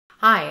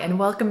Hi, and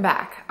welcome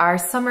back. Our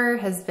summer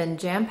has been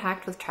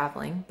jam-packed with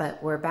traveling,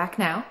 but we're back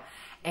now,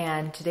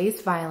 and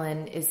today's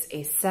violin is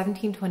a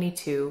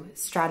 1722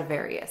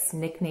 Stradivarius,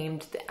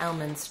 nicknamed the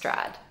Elman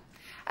Strad.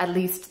 At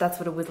least that's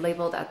what it was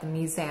labeled at the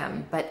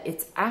museum, but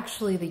it's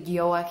actually the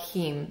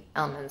Joachim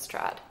Elman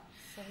Strad.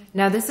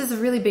 Now this is a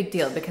really big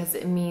deal because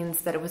it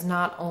means that it was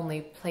not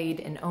only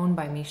played and owned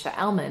by Misha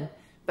Elman,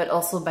 but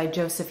also by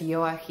Joseph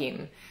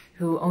Joachim,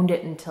 who owned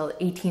it until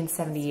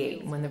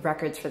 1878 when the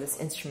records for this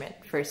instrument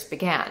first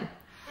began.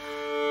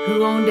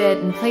 Who owned it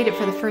and played it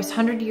for the first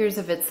 100 years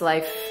of its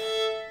life,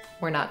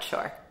 we're not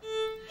sure.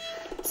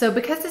 So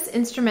because this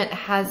instrument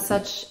has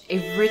such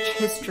a rich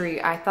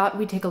history, I thought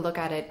we'd take a look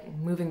at it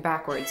moving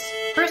backwards.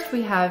 First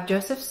we have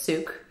Joseph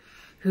Joachim,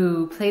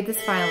 who played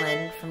this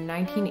violin from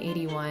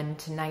 1981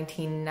 to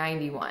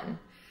 1991.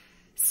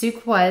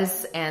 Joachim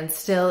was and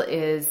still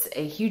is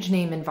a huge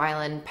name in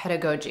violin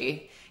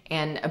pedagogy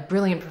and a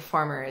brilliant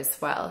performer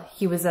as well.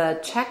 He was a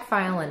Czech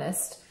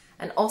violinist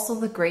and also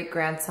the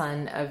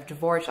great-grandson of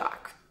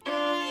Dvorak.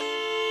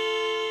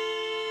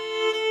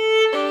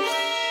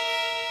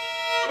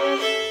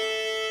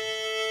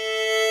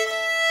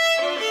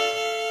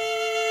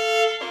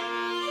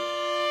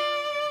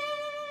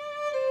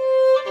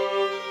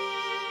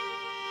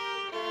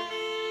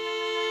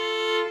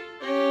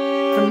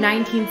 From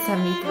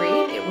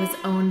 1973, it was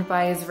owned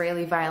by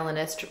Israeli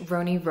violinist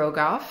Roni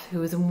Rogoff,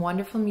 who is a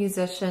wonderful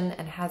musician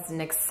and has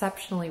an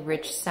exceptionally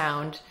rich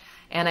sound.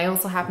 And I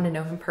also happen to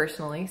know him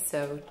personally,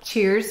 so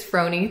cheers,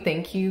 Roni.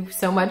 Thank you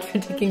so much for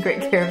taking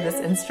great care of this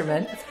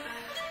instrument.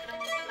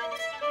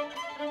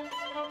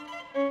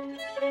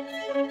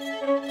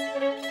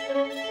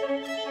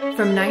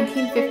 From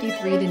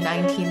 1953 to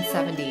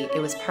 1970, it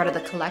was part of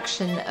the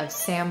collection of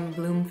Sam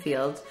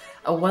Bloomfield,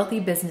 a wealthy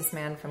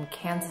businessman from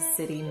Kansas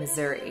City,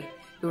 Missouri,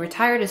 who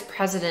retired as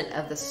president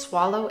of the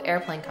Swallow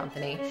Airplane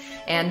Company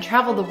and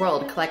traveled the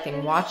world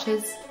collecting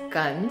watches,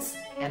 guns,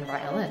 and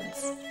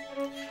violins.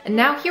 And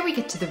now here we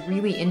get to the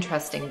really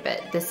interesting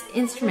bit. This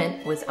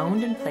instrument was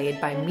owned and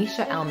played by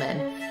Misha Elman,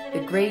 the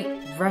great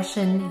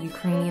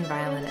Russian-Ukrainian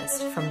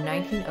violinist from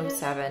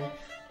 1907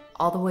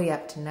 all the way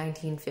up to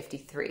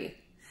 1953.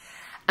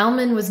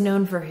 Elman was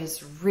known for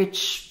his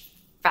rich,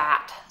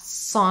 fat,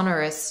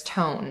 sonorous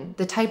tone,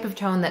 the type of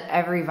tone that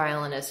every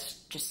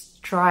violinist just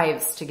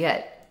strives to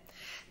get.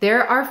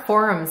 There are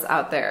forums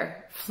out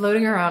there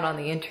floating around on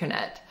the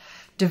internet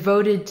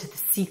devoted to the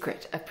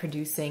secret of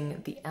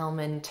producing the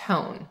Elman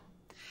tone.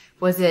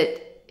 Was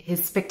it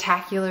his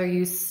spectacular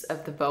use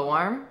of the bow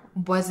arm?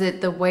 Was it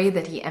the way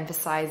that he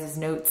emphasizes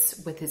notes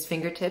with his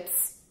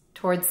fingertips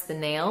towards the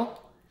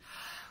nail?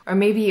 Or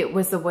maybe it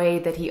was the way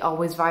that he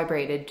always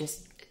vibrated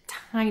just a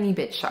tiny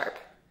bit sharp.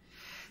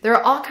 There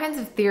are all kinds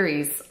of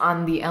theories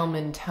on the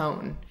Elman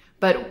tone,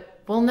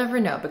 but we'll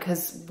never know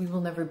because we will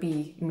never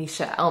be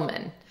Misha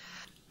Elman.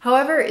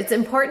 However, it's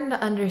important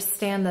to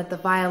understand that the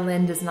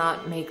violin does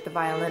not make the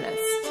violinist.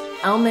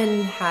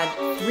 Elman had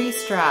 3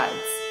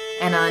 strads,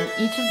 and on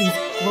each of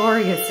these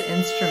glorious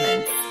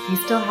instruments, he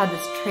still had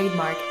this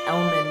trademark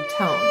Elman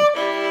tone.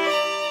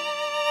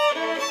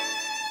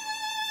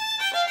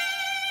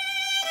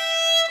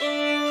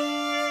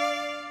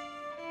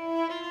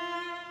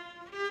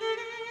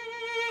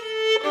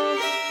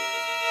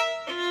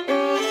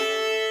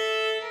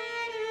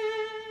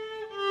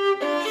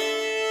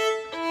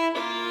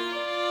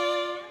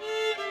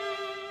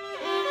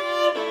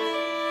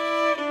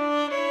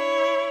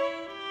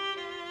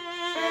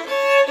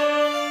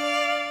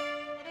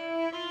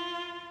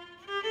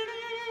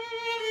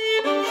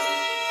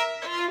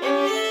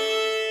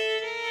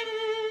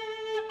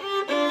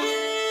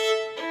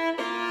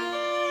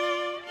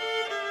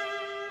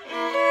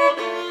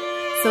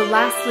 So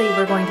lastly,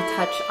 we're going to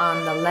touch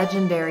on the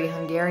legendary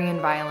Hungarian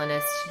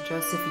violinist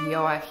Joseph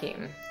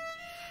Joachim.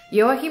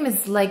 Joachim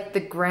is like the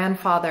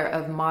grandfather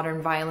of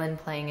modern violin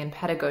playing and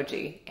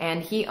pedagogy,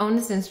 and he owned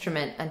this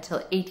instrument until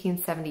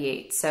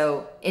 1878,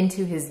 so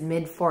into his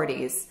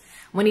mid-40s,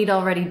 when he'd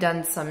already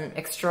done some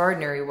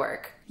extraordinary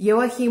work.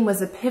 Joachim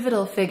was a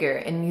pivotal figure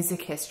in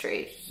music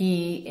history.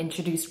 He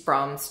introduced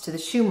Brahms to the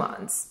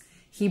Schumanns.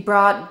 He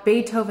brought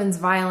Beethoven's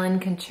violin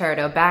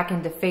concerto back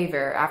into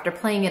favor after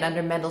playing it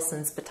under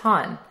Mendelssohn's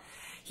baton.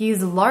 He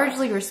is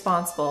largely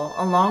responsible,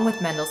 along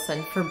with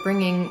Mendelssohn, for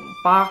bringing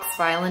Bach's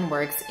violin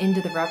works into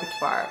the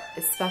repertoire,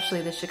 especially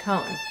the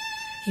Chaconne.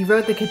 He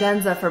wrote the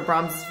cadenza for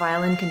Brahms'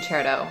 violin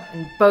concerto,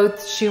 and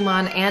both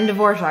Schumann and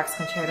Dvorak's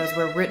concertos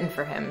were written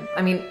for him.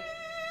 I mean,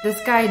 this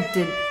guy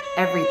did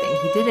everything.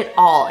 He did it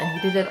all, and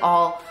he did it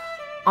all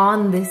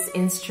on this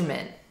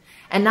instrument.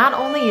 And not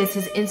only is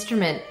his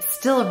instrument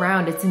still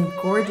around, it's in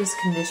gorgeous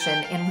condition,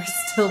 and we're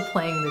still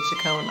playing the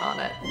Chaconne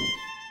on it.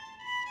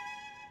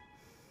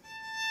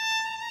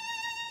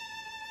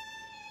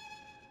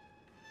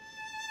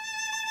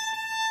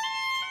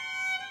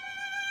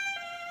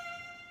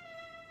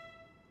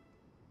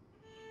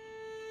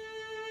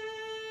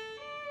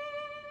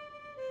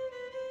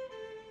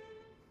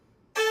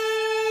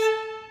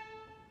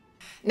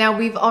 Now,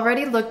 we've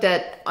already looked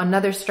at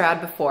another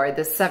Strad before,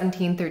 the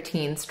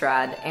 1713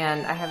 Strad,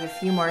 and I have a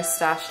few more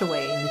stashed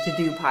away in the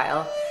to-do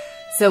pile.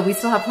 So we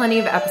still have plenty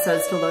of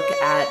episodes to look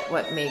at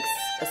what makes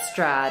a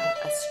Strad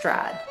a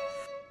Strad.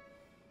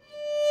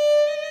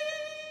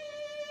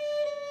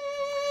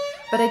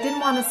 But I did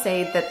want to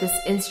say that this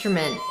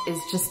instrument is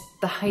just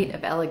the height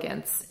of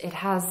elegance. It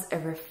has a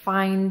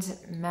refined,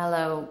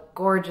 mellow,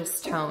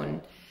 gorgeous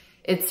tone.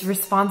 Its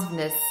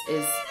responsiveness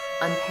is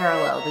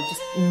unparalleled. It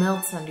just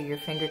melts under your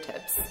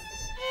fingertips.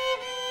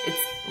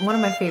 It's one of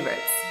my favorites.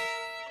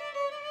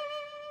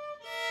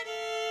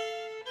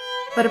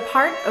 But a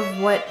part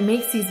of what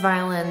makes these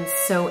violins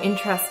so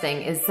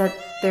interesting is that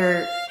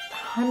they're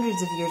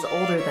hundreds of years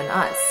older than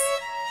us.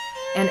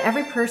 And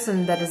every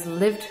person that has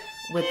lived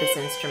with this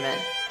instrument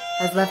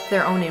has left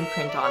their own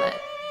imprint on it,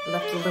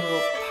 left a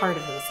little part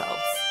of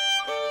themselves.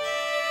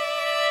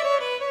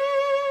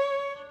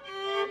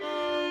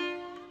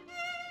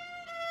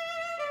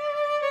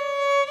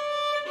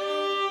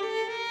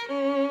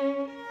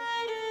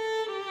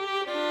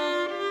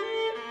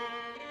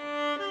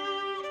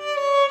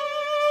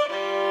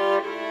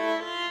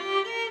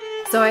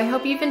 So I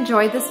hope you've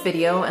enjoyed this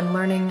video and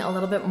learning a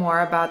little bit more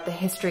about the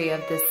history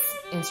of this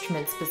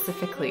instrument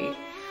specifically.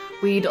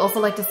 We'd also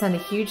like to send a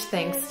huge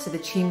thanks to the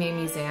CHIMEI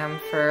Museum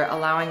for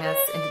allowing us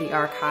into the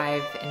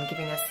archive and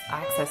giving us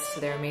access to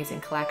their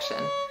amazing collection.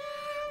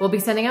 We'll be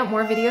sending out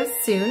more videos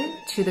soon.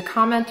 To the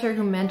commenter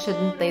who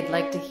mentioned they'd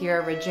like to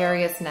hear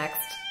Rogerius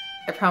next,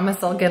 I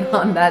promise I'll get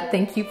on that.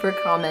 Thank you for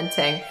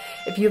commenting.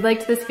 If you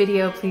liked this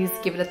video, please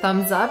give it a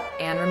thumbs up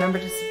and remember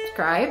to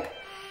subscribe.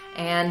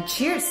 And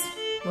cheers!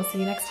 We'll see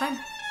you next time.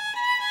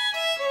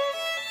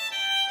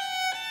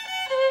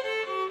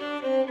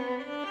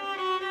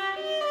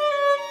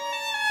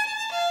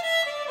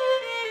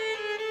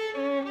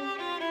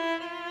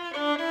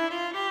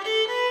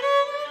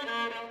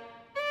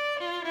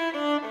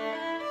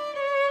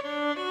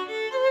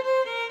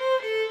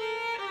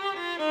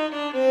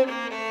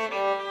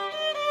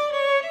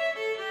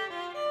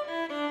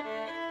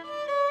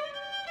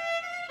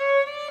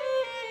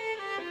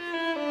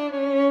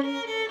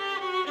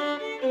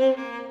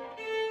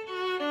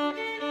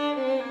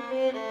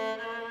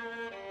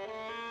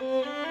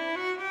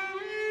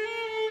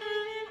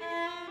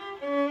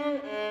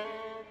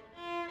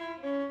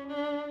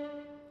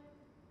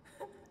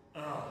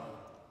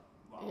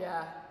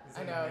 Yeah,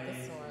 I know,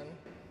 amazing. This one.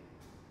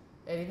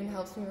 It even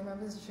helps me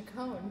remember the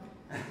Chaconne,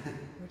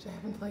 which I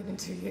haven't played in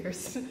 2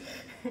 years.